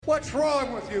What's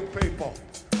wrong with you people?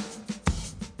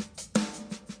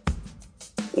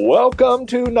 Welcome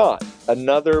to Not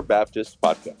Another Baptist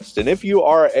Podcast. And if you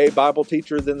are a Bible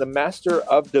teacher, then the Master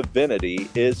of Divinity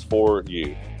is for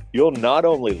you. You'll not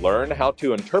only learn how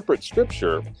to interpret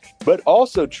Scripture, but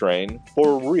also train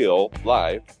for real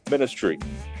life ministry.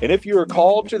 And if you are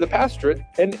called to the pastorate,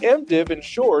 an MDiv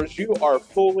ensures you are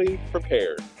fully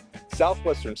prepared.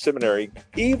 Southwestern Seminary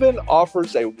even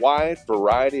offers a wide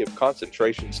variety of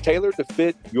concentrations tailored to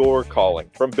fit your calling,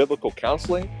 from biblical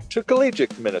counseling to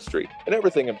collegiate ministry and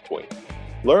everything in between.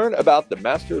 Learn about the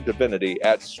Master of Divinity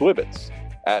at Swibits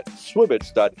at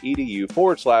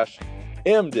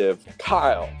swibits.edu/MDiv.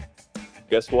 Kyle,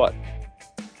 guess what?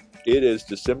 It is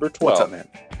December 12th. What's up, man?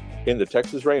 And the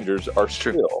Texas Rangers are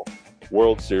still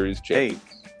World Series champions.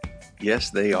 Hey, yes,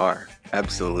 they are.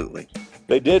 Absolutely.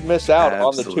 They did miss out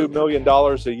on the $2 million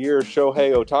a year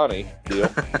Shohei Ohtani deal.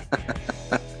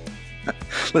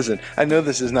 Listen, I know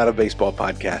this is not a baseball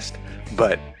podcast,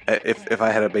 but if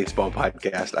I had a baseball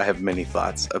podcast, I have many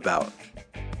thoughts about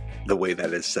the way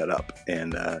that is set up.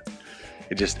 And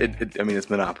it's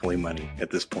monopoly money at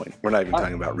this point. We're not even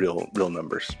talking about real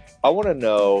numbers. I want to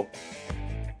know,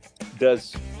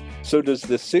 does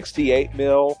the 68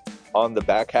 mil on the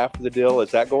back half of the deal,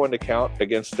 is that going to count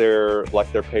against their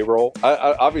payroll?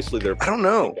 Obviously, I don't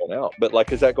know. Out, but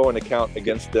is that going to count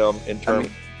against them in terms?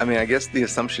 I guess the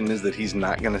assumption is that he's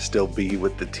not going to still be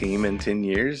with the team in 10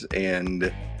 years,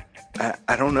 and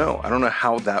I don't know. I don't know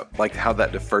how that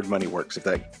deferred money works. If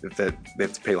they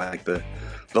have to pay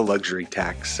the luxury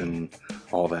tax and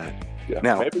all that. Yeah.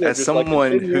 Now, as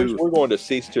someone who we're going to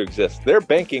cease to exist, they're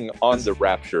banking on the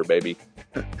rapture, baby.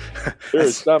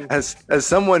 As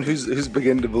someone who's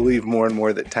beginning to believe more and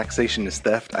more that taxation is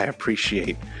theft, I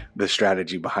appreciate the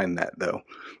strategy behind that, though.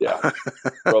 Yeah.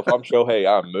 Well, if I'm Shohei,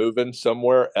 I'm moving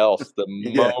somewhere else the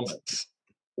moment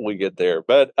we get there.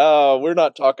 But we're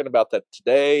not talking about that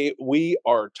today. We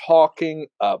are talking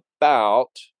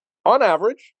about, on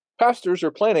average, pastors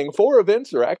are planning 4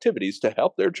 events or activities to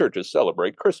help their churches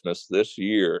celebrate Christmas this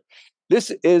year.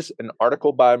 This is an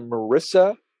article by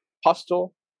Marissa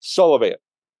Postel Sullivan.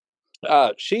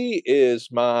 She is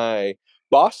my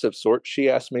boss of sorts. She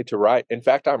asked me to write. In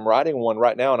fact, I'm writing one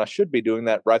right now, and I should be doing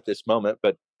that right this moment.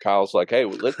 But Kyle's like, hey,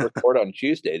 let's record on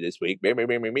Tuesday this week.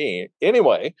 Me.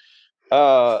 Anyway,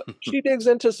 she digs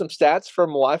into some stats from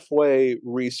Lifeway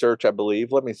Research, I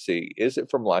believe. Let me see. Is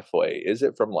it from Lifeway?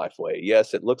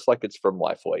 Yes, it looks like it's from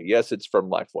Lifeway. Yes, it's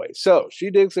from Lifeway. So she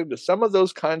digs into some of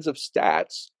those kinds of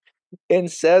stats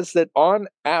and says that on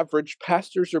average,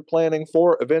 pastors are planning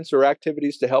 4 events or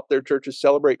activities to help their churches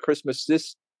celebrate Christmas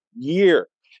this year.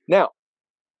 Now,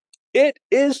 it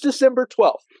is December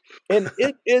 12th, and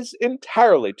it is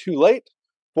entirely too late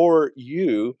for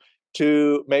you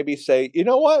to maybe say, you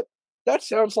know what? That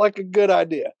sounds like a good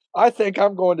idea. I think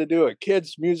I'm going to do a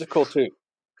kids musical too.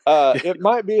 It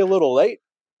might be a little late,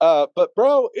 but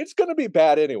bro, it's going to be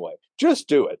bad anyway. Just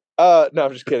do it. No,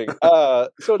 I'm just kidding.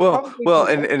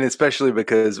 And especially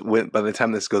because by the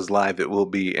time this goes live, it will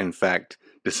be in fact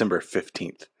December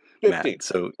 15th. Matt.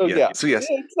 So yes,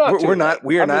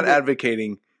 we are not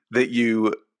advocating that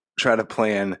you try to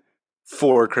plan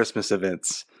 4 Christmas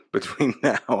events between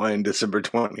now and December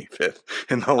 25th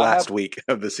in the last week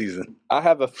of the season. I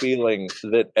have a feeling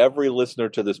that every listener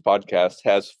to this podcast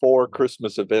has 4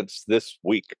 Christmas events this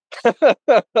week.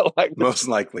 Most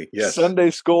likely, yes.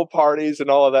 Sunday school parties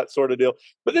and all of that sort of deal.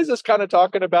 But this is kind of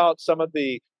talking about some of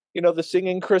the, the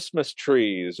singing Christmas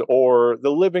trees or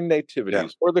the living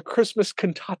nativities or the Christmas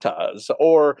cantatas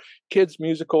or kids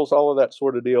musicals, all of that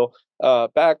sort of deal.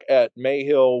 Back at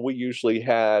Mayhill, we usually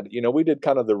had, we did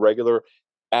kind of the regular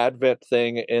Advent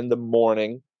thing in the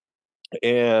morning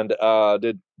and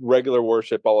did regular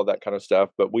worship, all of that kind of stuff.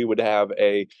 But we would have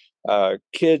a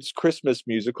kids Christmas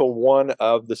musical one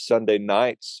of the Sunday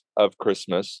nights of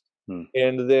Christmas.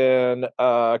 And then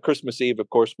Christmas Eve, of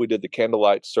course, we did the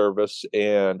candlelight service.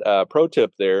 And pro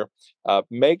tip there,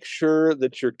 make sure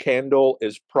that your candle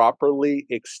is properly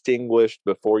extinguished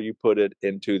before you put it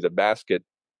into the basket,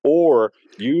 or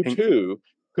you too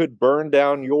could burn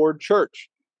down your church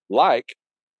like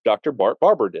Dr. Bart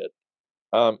Barber did.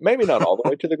 Maybe not all the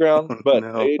way to the ground, but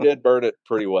he did burn it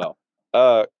pretty well.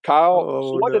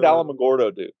 Kyle, what did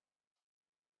Alamogordo do?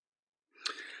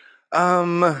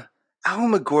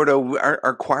 Alamogordo,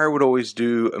 our choir would always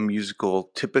do a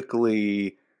musical,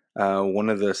 typically one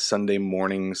of the Sunday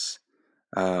mornings,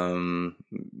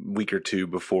 week or 2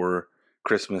 before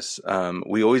Christmas.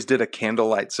 We always did a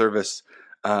candlelight service,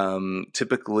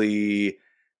 typically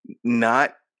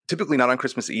not on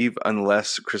Christmas Eve,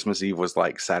 unless Christmas Eve was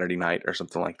like Saturday night or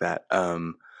something like that.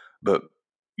 But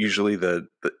usually the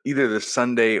either the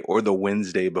Sunday or the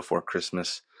Wednesday before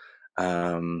Christmas.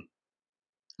 I'm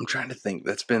trying to think.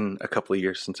 That's been a couple of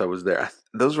years since I was there.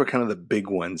 Those were kind of the big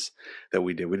ones that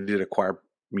we did. We did a choir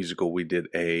musical. We did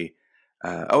a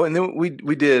and then we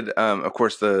did of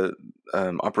course the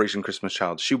Operation Christmas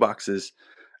Child shoeboxes,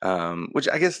 which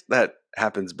I guess that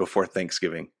happens before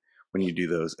Thanksgiving when you do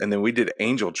those. And then we did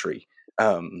Angel Tree.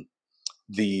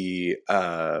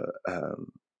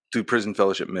 Through Prison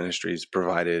Fellowship Ministries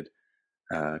provided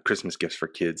Christmas gifts for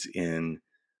kids in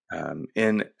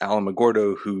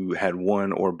Alamogordo who had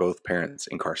one or both parents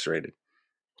incarcerated.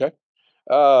 Okay.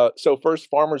 So First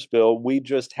Farmersville, we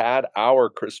just had our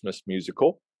Christmas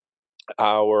musical.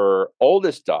 Our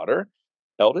oldest daughter,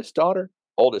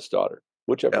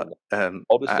 whichever one.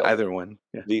 Either one.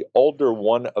 Yeah. The older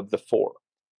one of the four.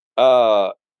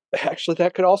 Actually,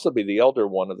 that could also be the elder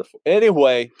one of the four.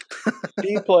 Anyway,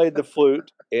 she played the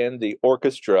flute in the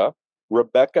orchestra.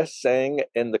 Rebecca sang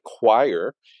in the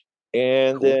choir.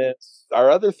 And then our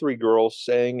other three girls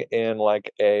sang in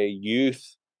like a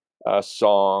youth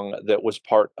song that was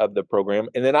part of the program.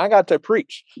 And then I got to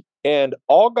preach. And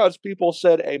all God's people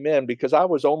said amen because I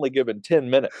was only given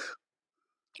 10 minutes.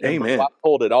 Amen. I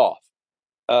pulled it off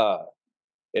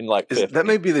in like 15. That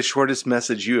may be the shortest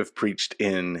message you have preached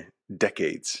in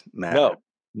decades, Matt.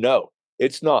 No,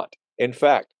 it's not. In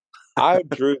fact, I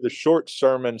drew the short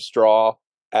sermon straw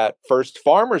at First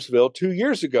Farmersville 2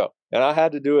 years ago, and I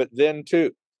had to do it then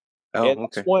too.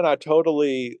 That's when I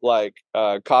totally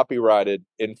copyrighted,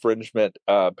 infringement,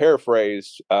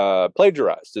 paraphrased,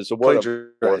 plagiarized is the word.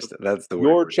 Plagiarized. That's the word.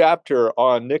 Your chapter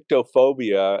on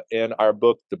nyctophobia in our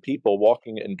book, The People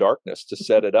Walking in Darkness, to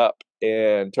set it up,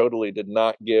 and totally did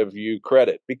not give you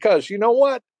credit because you know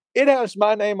what? It has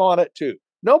my name on it too.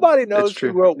 Nobody knows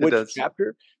who wrote which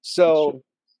chapter. So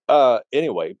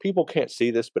anyway, people can't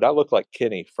see this, but I look like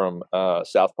Kenny from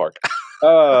South Park.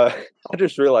 I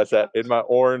just realized that in my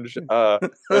orange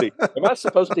hoodie. Am I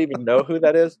supposed to even know who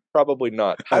that is? Probably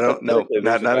not. I don't know.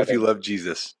 Not if you love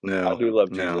Jesus. No, I do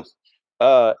love Jesus.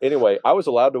 Anyway, I was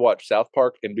allowed to watch South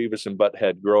Park and Beavis and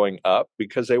Butthead growing up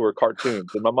because they were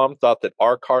cartoons, and my mom thought that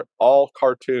all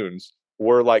cartoons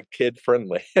were like kid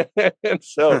friendly. And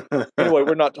so anyway,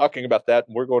 we're not talking about that,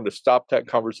 and we're going to stop that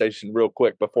conversation real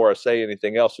quick before I say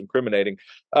anything else incriminating.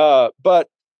 But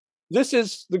this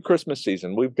is the Christmas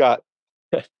season. We've got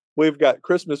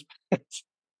Christmas.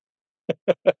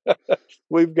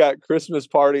 We've got Christmas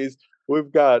parties.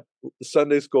 We've got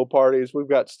Sunday school parties. We've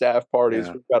got staff parties.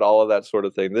 Yeah. We've got all of that sort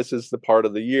of thing. This is the part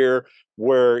of the year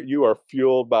where you are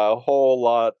fueled by a whole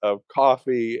lot of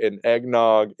coffee and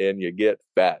eggnog and you get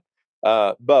fat.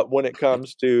 But when it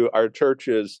comes to our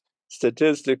churches,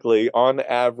 statistically, on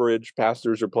average,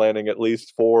 pastors are planning at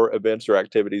least 4 events or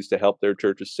activities to help their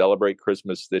churches celebrate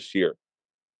Christmas this year.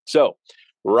 So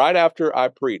right after I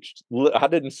preached, I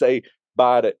didn't say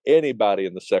bye to anybody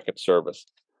in the second service.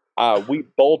 We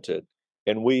bolted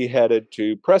and we headed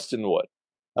to Prestonwood,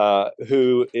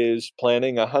 who is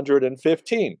planning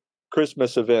 115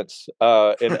 Christmas events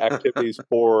and activities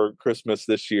for Christmas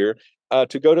this year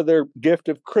to go to their gift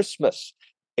of Christmas.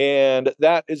 And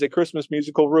that is a Christmas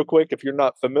musical. Real quick, if you're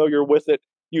not familiar with it,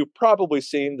 you've probably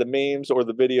seen the memes or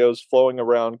the videos flowing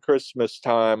around Christmas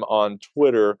time on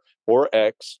Twitter or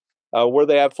X, where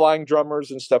they have flying drummers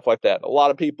and stuff like that. A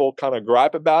lot of people kind of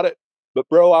gripe about it, but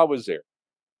bro, I was there.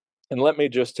 And let me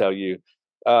just tell you,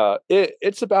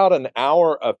 it's about an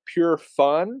hour of pure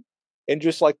fun and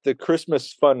just like the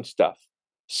Christmas fun stuff.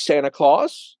 Santa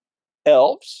Claus,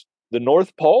 elves, the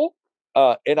North Pole,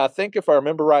 and I think if I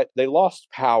remember right, they lost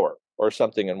power or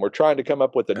something, and we're trying to come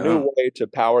up with a new way to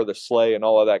power the sleigh and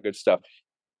all of that good stuff.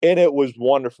 And it was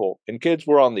wonderful. And kids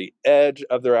were on the edge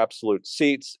of their absolute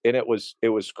seats. And it was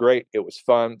great. It was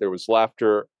fun. There was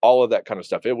laughter, all of that kind of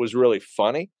stuff. It was really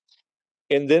funny.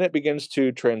 And then it begins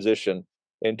to transition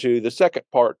into the second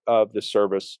part of the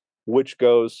service, which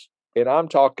goes, and I'm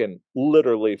talking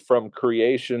literally from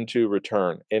creation to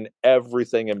return and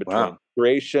everything in between. Wow.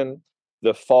 Creation,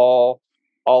 the fall,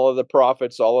 all of the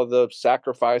prophets, all of the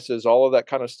sacrifices, all of that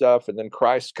kind of stuff. And then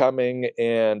Christ coming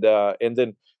and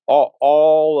then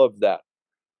all of that,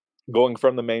 going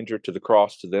from the manger to the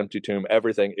cross to the empty tomb,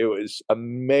 everything. It was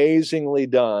amazingly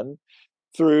done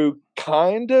through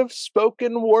kind of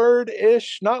spoken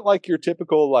word-ish, not like your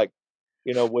typical, like,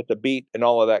 you know, with the beat and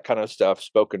all of that kind of stuff,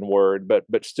 spoken word,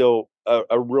 but still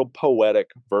a real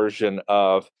poetic version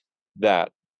of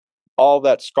that. All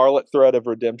that scarlet thread of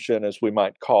redemption, as we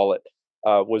might call it,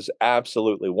 was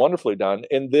absolutely wonderfully done.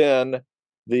 And then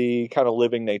the kind of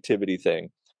living nativity thing.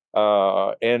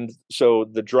 And so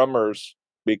the drummers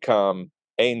become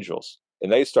angels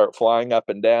and they start flying up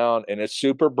and down, and it's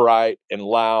super bright and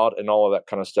loud and all of that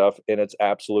kind of stuff, and it's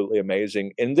absolutely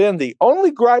amazing. And then the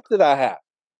only gripe that I have,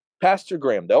 Pastor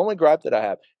Graham, the only gripe that I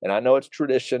have, and I know it's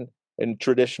tradition and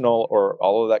traditional or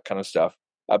all of that kind of stuff,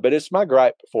 but it's my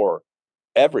gripe for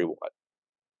everyone.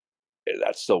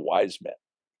 That's the wise men.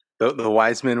 The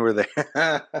wise men were there.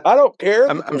 I don't care.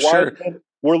 I'm sure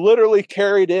we're literally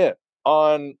carried in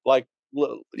on, like,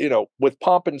 with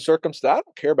pomp and circumstance. I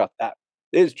don't care about that.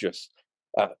 It's just,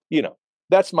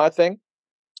 that's my thing.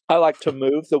 I like to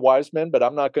move the wise men, but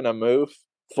I'm not going to move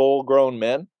full-grown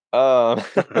men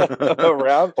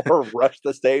around or rush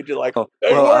the stage and like.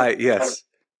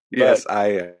 Yes,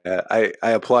 I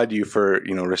applaud you for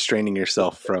restraining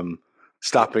yourself from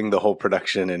stopping the whole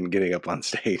production and getting up on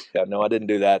stage. Yeah, no, I didn't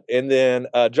do that. And then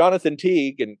Jonathan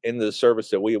Teague, in the service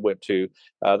that we went to,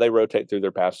 they rotate through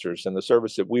their pastors. And the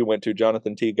service that we went to,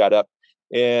 Jonathan Teague got up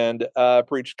and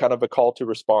preached kind of a call to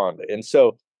respond. And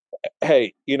so,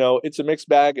 hey, it's a mixed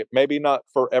bag. Maybe not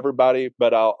for everybody,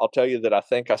 but I'll tell you that I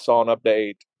think I saw an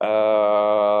update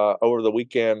over the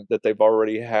weekend that they've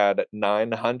already had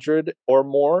 900 or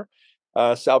more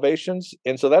salvations.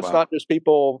 And so that's not just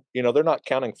people, they're not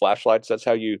counting flashlights. That's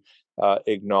how you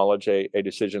acknowledge a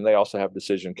decision. They also have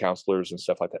decision counselors and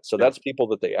stuff like that. So that's people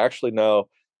that they actually know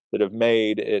that have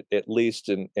made it, at least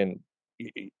in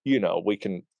we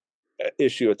can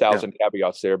issue 1,000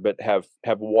 caveats there, but have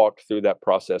walked through that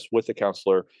process with the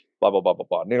counselor, blah, blah, blah, blah,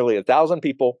 blah. Nearly 1,000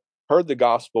 people heard the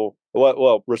gospel,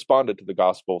 responded to the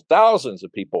gospel. Thousands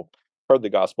of people heard the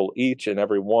gospel each and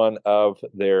every one of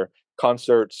their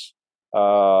concerts,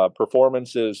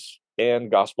 performances, and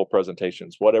gospel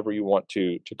presentations, whatever you want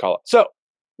to call it. So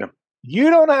you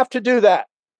don't have to do that,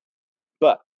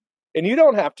 and you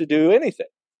don't have to do anything.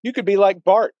 You could be like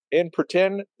Bart and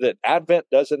pretend that Advent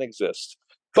doesn't exist.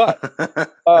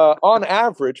 But on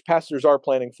average, pastors are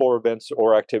planning 4 events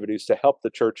or activities to help the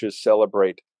churches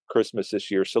celebrate Christmas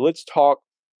this year. So let's talk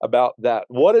about that.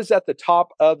 What is at the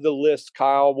top of the list,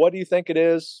 Kyle? What do you think it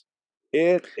is?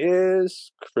 It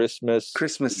is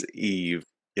Christmas Eve.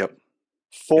 Yep.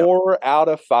 4 out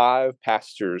of 5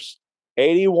 pastors,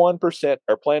 81%,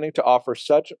 are planning to offer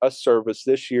such a service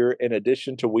this year in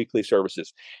addition to weekly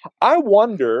services. I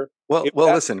wonder. Well,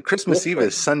 listen, Christmas Eve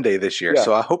is Sunday this year,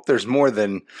 so I hope there's more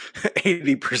than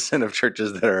 80% of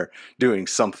churches that are doing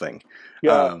something.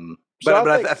 Yeah.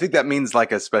 I think that means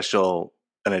like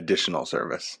an additional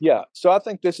service. Yeah. So I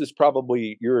think this is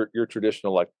probably your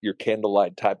traditional, like your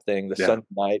candlelight type thing, the Sunday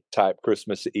night type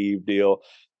Christmas Eve deal,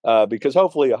 because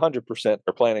hopefully 100%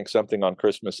 are planning something on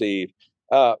Christmas Eve.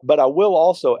 But I will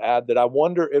also add that I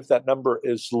wonder if that number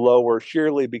is lower,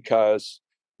 surely because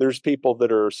there's people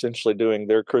that are essentially doing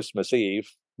their Christmas Eve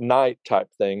night type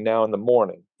thing now in the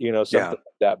morning, something like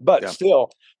that. But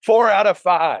still, 4 out of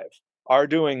 5 are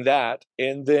doing that.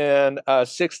 And then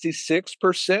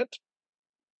 66%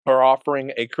 are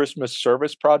offering a Christmas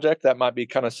service project. That might be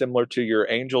kind of similar to your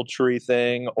angel tree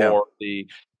thing or the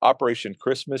Operation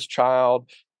Christmas Child.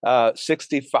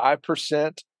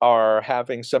 65% are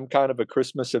having some kind of a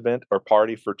Christmas event or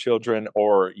party for children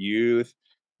or youth.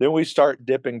 Then we start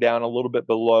dipping down a little bit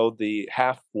below the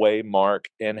halfway mark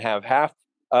and have half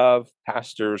of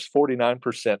pastors,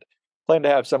 49%, plan to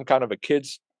have some kind of a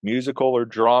kids musical or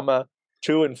drama.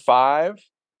 2 and 5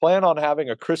 plan on having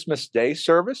a Christmas Day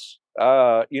service.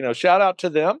 Shout out to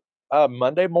them.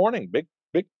 Monday morning, big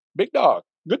dog.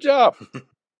 Good job.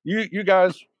 You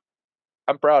guys,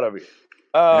 I'm proud of you.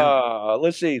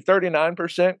 Let's see,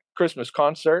 39% Christmas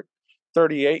concert,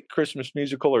 38 Christmas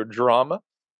musical or drama.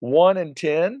 1 in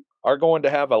 10 are going to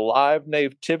have a live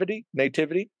nativity.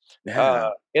 And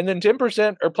then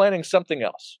 10% are planning something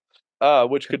else,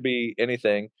 which could be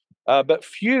anything. But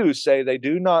few say they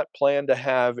do not plan to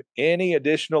have any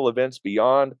additional events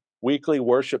beyond weekly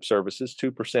worship services.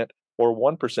 2% or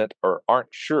 1% aren't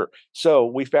sure. So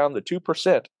we found the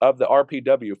 2% of the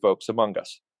RPW folks among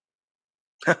us.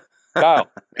 Kyle,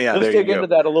 let's dig into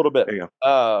that a little bit.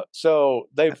 So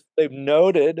they've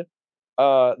noted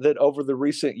that over the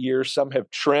recent years, some have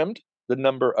trimmed the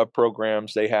number of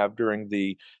programs they have during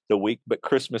the week, but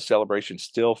Christmas celebrations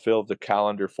still fill the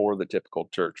calendar for the typical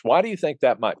church. Why do you think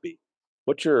that might be?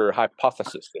 What's your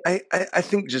hypothesis there? I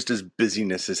think just as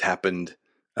busyness has happened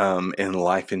in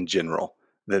life in general,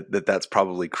 that's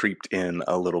probably creeped in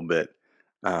a little bit.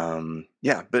 But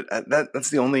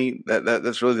that's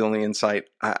really the only insight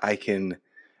I can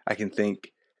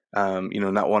think.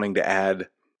 Not wanting to add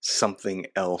something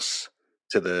else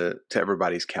to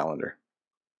everybody's calendar.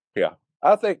 Yeah,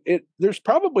 I think there's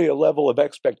probably a level of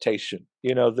expectation.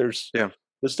 There's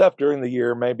the stuff during the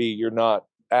year. Maybe you're not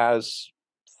as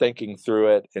thinking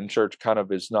through it, and church kind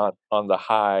of is not on the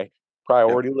high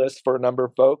priority list for a number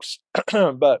of folks.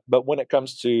 but when it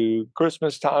comes to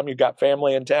Christmas time, you've got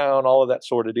family in town, all of that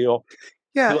sort of deal.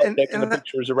 Yeah, and taking the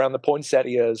pictures around the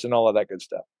poinsettias and all of that good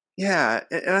stuff. Yeah,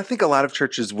 and I think a lot of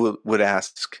churches would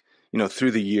ask,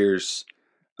 through the years,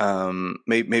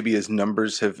 maybe as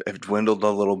numbers have dwindled a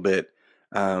little bit,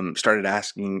 started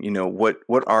asking,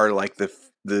 what are like the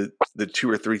 2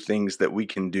 or 3 things that we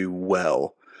can do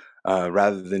well,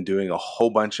 rather than doing a whole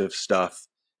bunch of stuff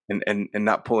and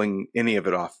not pulling any of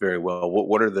it off very well.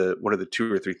 What are the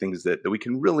 2 or 3 things that we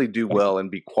can really do well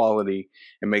and be quality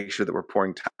and make sure that we're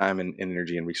pouring time and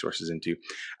energy and resources into?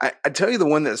 I tell you, the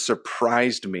one that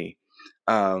surprised me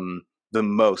the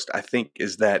most, I think,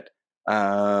 is that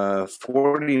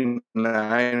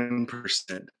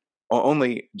 49%,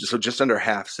 only just under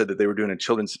half, said that they were doing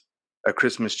a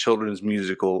Christmas children's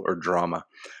musical or drama.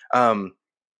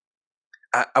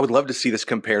 I would love to see this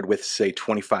compared with, say,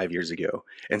 25 years ago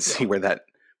and see where that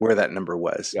number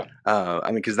was. Yeah.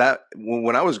 Because that,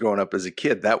 when I was growing up as a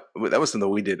kid, that was something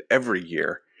we did every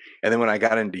year. And then when I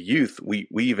got into youth, we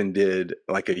even did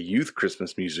like a youth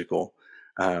Christmas musical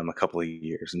a couple of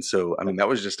years. And so, that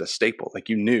was just a staple. Like,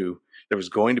 you knew there was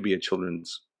going to be a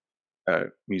children's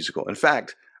musical. In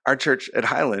fact, our church at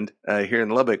Highland here in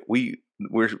Lubbock, we're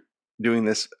doing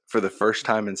this for the first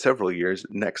time in several years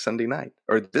next Sunday night,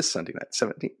 or this Sunday night,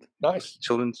 17th. Nice.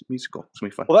 Children's musical. It's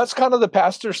going to be fun. Well, that's kind of the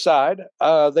pastor's side.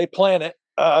 They plan it.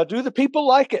 Do the people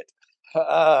like it?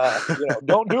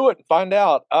 Don't do it and find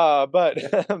out. But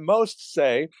most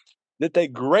say that they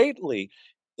greatly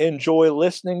enjoy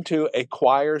listening to a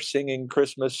choir singing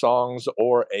Christmas songs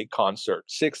or a concert.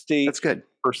 60%. That's good.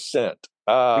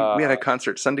 We had a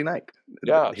concert Sunday night.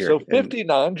 Yeah. So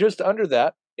 59, just under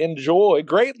that,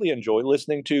 greatly enjoy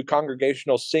listening to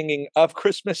congregational singing of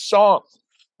Christmas songs.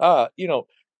 That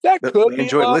could be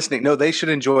enjoy listening. No, they should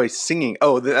enjoy singing.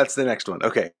 Oh, that's the next one.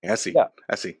 Okay, I see. Yeah.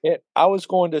 I see. I was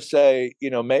going to say,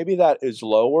 maybe that is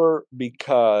lower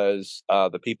because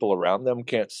the people around them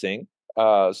can't sing.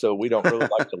 So we don't really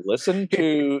like to listen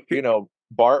to,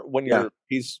 Bart when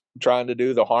he's trying to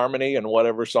do the harmony and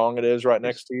whatever song it is right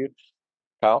next to you.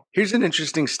 Kyle? Here's an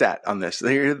interesting stat on this.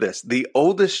 Hear this. The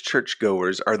oldest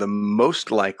churchgoers are the most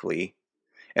likely,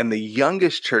 and the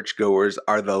youngest churchgoers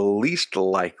are the least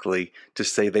likely to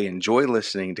say they enjoy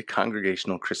listening to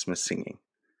congregational Christmas singing.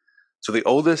 So the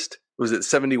oldest was at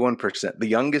 71%. The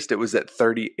youngest, it was at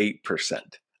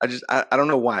 38%. I don't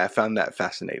know why. I found that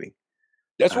fascinating.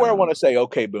 That's where I want to say,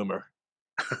 okay, boomer.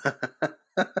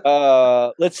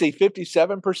 Let's see,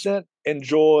 57%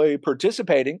 enjoy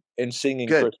participating in singing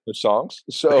Christmas songs.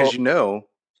 So, because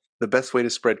the best way to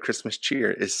spread Christmas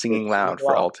cheer is singing loud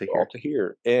for all to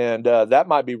hear. And that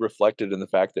might be reflected in the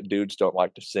fact that dudes don't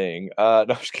like to sing. No, I'm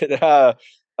just kidding.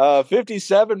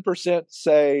 57%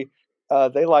 say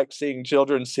they like seeing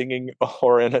children singing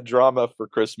or in a drama for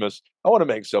Christmas. I want to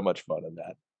make so much fun of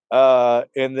that.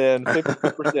 And then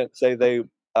 50% say they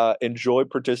enjoy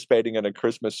participating in a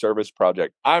Christmas service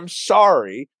project. I'm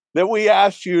sorry that we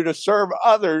asked you to serve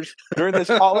others during this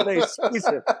holiday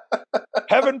season.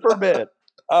 Heaven forbid.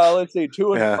 Let's see,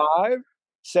 2 and 5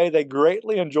 say they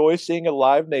greatly enjoy seeing a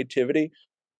live nativity.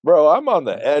 Bro, I'm on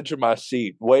the edge of my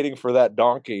seat waiting for that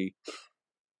donkey.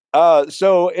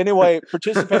 So anyway,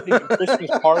 participating in Christmas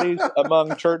parties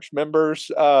among church members,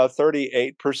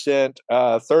 38%,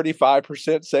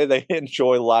 35% say they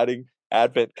enjoy lighting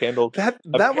Advent candles.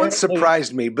 That one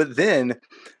surprised me, but then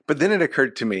it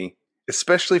occurred to me,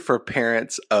 especially for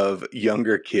parents of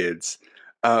younger kids,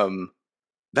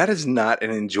 that is not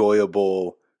an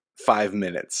enjoyable 5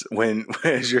 minutes when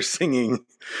as you're singing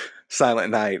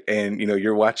Silent Night and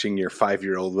you're watching your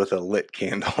 5-year-old with a lit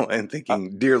candle and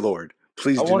thinking, "Dear Lord,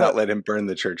 please do not let him burn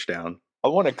the church down." I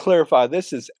want to clarify,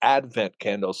 this is Advent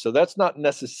candles, so that's not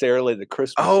necessarily the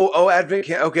Christmas. Advent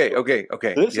candle. Okay.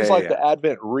 This is like the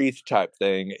Advent wreath type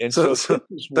thing, and so this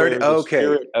is where the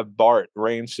spirit of Bart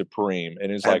reigns supreme,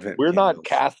 and is like, we're not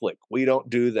Catholic, we don't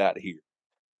do that here.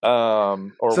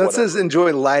 That says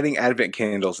enjoy lighting Advent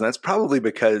candles, and that's probably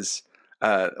because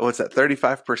what's that?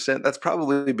 35%. That's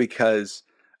probably because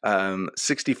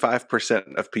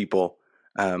 65% of people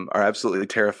are absolutely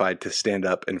terrified to stand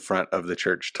up in front of the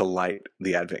church to light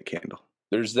the Advent candle.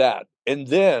 There's that. And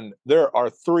then there are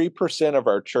 3% of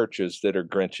our churches that are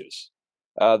Grinches.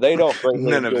 They don't bring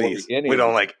none of these. We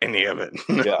don't like any of it.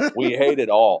 Yeah, we hate it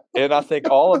all. And I think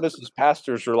all of us as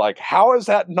pastors are like, how is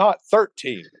that not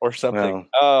 13 or something?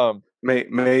 Well,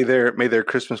 may their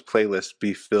Christmas playlist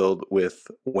be filled with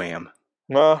Wham.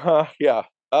 Yeah.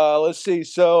 Let's see.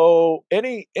 So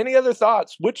any other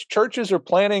thoughts? Which churches are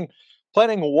planning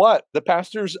what? The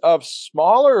pastors of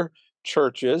smaller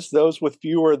churches, those with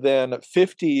fewer than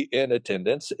 50 in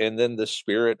attendance, and then the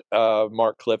spirit of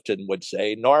Mark Clifton would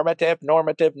say, normative,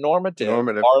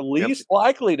 are least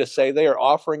likely to say they are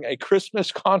offering a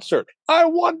Christmas concert. I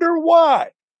wonder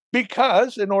why.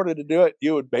 Because in order to do it,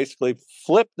 you would basically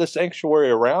flip the sanctuary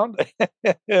around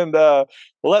and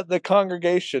let the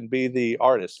congregation be the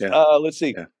artist. Let's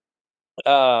see.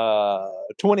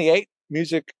 28,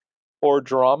 musical or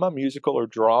drama,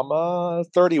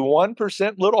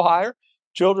 31%, little higher,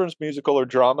 children's musical or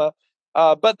drama.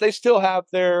 But they still have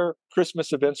their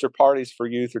Christmas events or parties for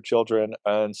youth or children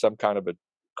and some kind of a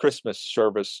Christmas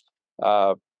service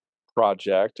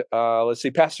project. Let's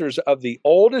see, pastors of the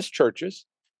oldest churches,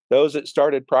 those that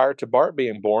started prior to Bart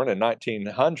being born in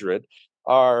 1900,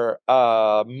 are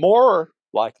more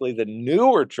likely than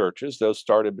newer churches, those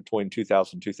started between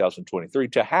 2000 and 2023,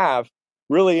 to have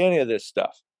really any of this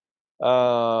stuff. Any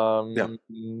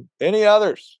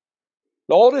others?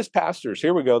 The oldest pastors,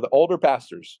 here we go, the older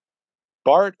pastors,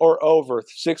 Bart or over,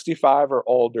 65 or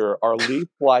older, are the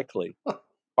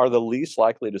least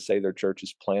likely to say their church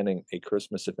is planning a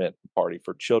Christmas event party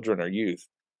for children or youth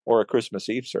or a Christmas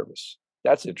Eve service.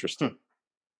 That's interesting.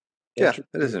 Yeah,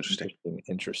 that is interesting.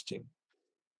 Interesting.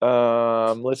 You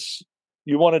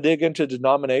want to dig into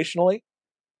denominationally?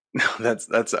 No,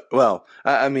 that's well,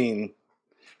 I mean,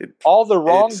 all the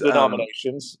wrong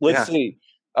denominations. Let's see.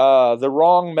 The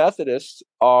wrong Methodists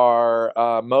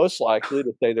are most likely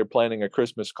to say they're planning a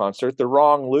Christmas concert. The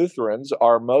wrong Lutherans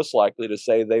are most likely to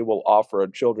say they will offer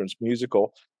a children's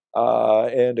musical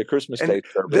and a Christmas Day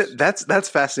service. That's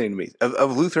fascinating to me.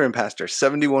 Of Lutheran pastors,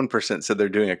 71% said they're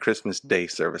doing a Christmas Day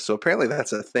service. So apparently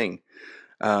that's a thing.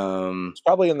 It's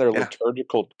probably in their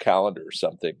liturgical calendar or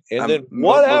something. And then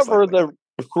whatever the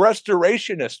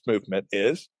Restorationist movement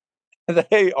is,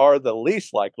 they are the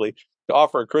least likely to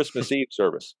offer a Christmas Eve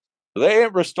service. They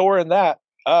ain't restoring that.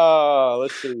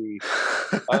 Let's see.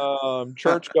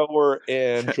 Churchgoer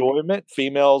enjoyment.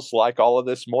 Females like all of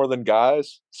this more than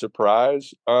guys.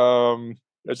 Surprise.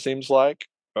 It seems like.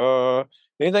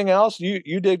 Anything else?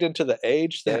 You digged into the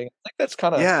age thing. I think that's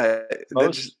kind of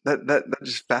that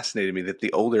just fascinated me that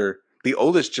the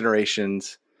oldest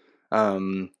generations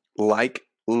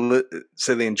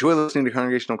say they enjoy listening to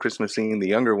congregational Christmas singing. The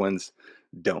younger ones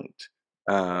don't.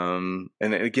 And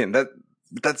again, that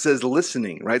says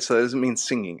listening, right? So that doesn't mean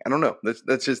singing. I don't know.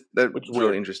 That's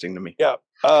really interesting to me. Yeah.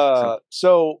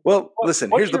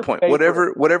 Listen. Here's the point.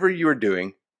 Favorite? Whatever you are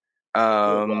doing,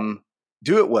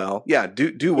 do it well. Yeah.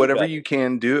 Do whatever you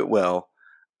can. Do it well.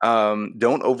 Don't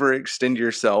overextend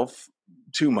yourself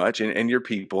too much and your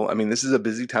people. I mean, this is a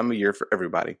busy time of year for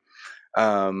everybody.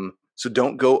 So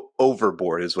don't go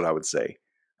overboard is what I would say.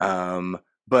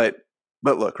 But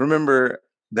look, remember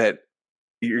that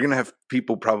you're going to have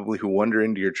people probably who wander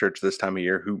into your church this time of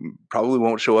year who probably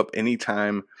won't show up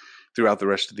anytime throughout the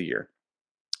rest of the year.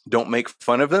 Don't make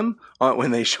fun of them when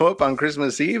they show up on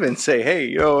Christmas Eve and say,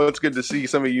 hey, it's good to see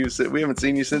some of you. We haven't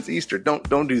seen you since Easter.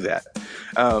 Don't do that.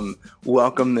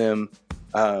 Welcome them,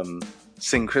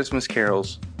 sing Christmas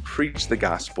carols, preach the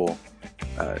gospel,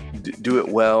 do it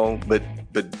well, but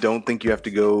don't think you have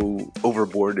to go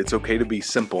overboard. It's okay to be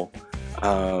simple,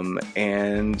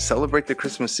 and celebrate the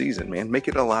Christmas season, man. Make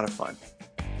it a lot of fun.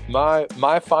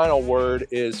 My final word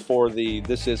is for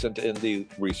this isn't in the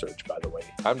research, by the way.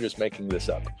 I'm just making this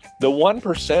up. The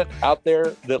 1% out there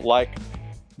that like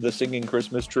the singing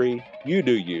Christmas tree, you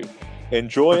do you.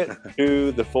 Enjoy it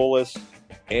to the fullest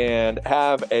and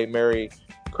have a Merry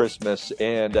Christmas.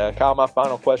 And Kyle, my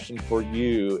final question for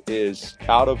you is,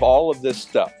 out of all of this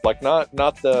stuff, like not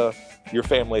your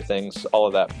family things, all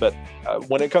of that, but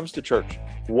when it comes to church,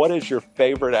 what is your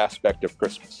favorite aspect of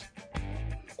Christmas?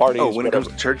 Parties, when it comes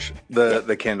to church,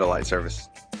 the candlelight service.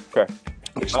 Okay.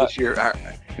 Which this year,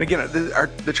 and again,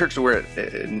 the church that we're at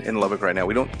in Lubbock right now,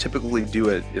 we don't typically do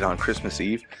it on Christmas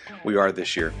Eve. We are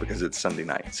this year because it's Sunday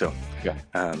night. So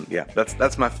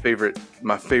that's my favorite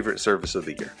service of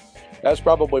the year. That's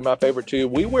probably my favorite too.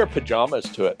 We wear pajamas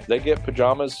to it. They get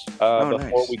pajamas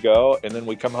before we go, and then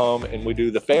we come home and we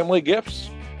do the family gifts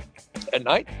at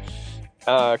night,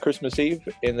 Christmas Eve,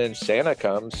 and then Santa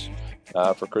comes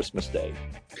for Christmas Day.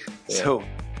 Yeah.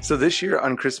 So this year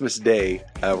on Christmas Day,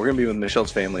 we're going to be with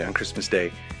Michelle's family on Christmas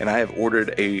Day, and I have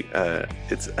ordered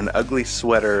it's an ugly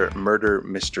sweater murder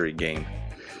mystery game.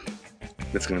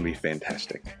 It's going to be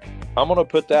fantastic. I'm going to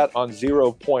put that on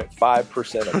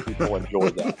 0.5% of people enjoy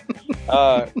that.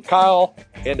 Kyle,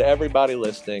 and to everybody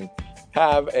listening,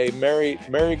 have a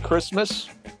Merry Christmas,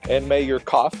 and may your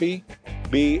coffee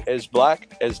be as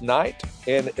black as night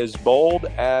and as bold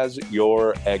as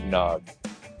your eggnog.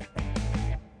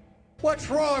 What's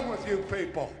wrong with you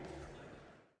people?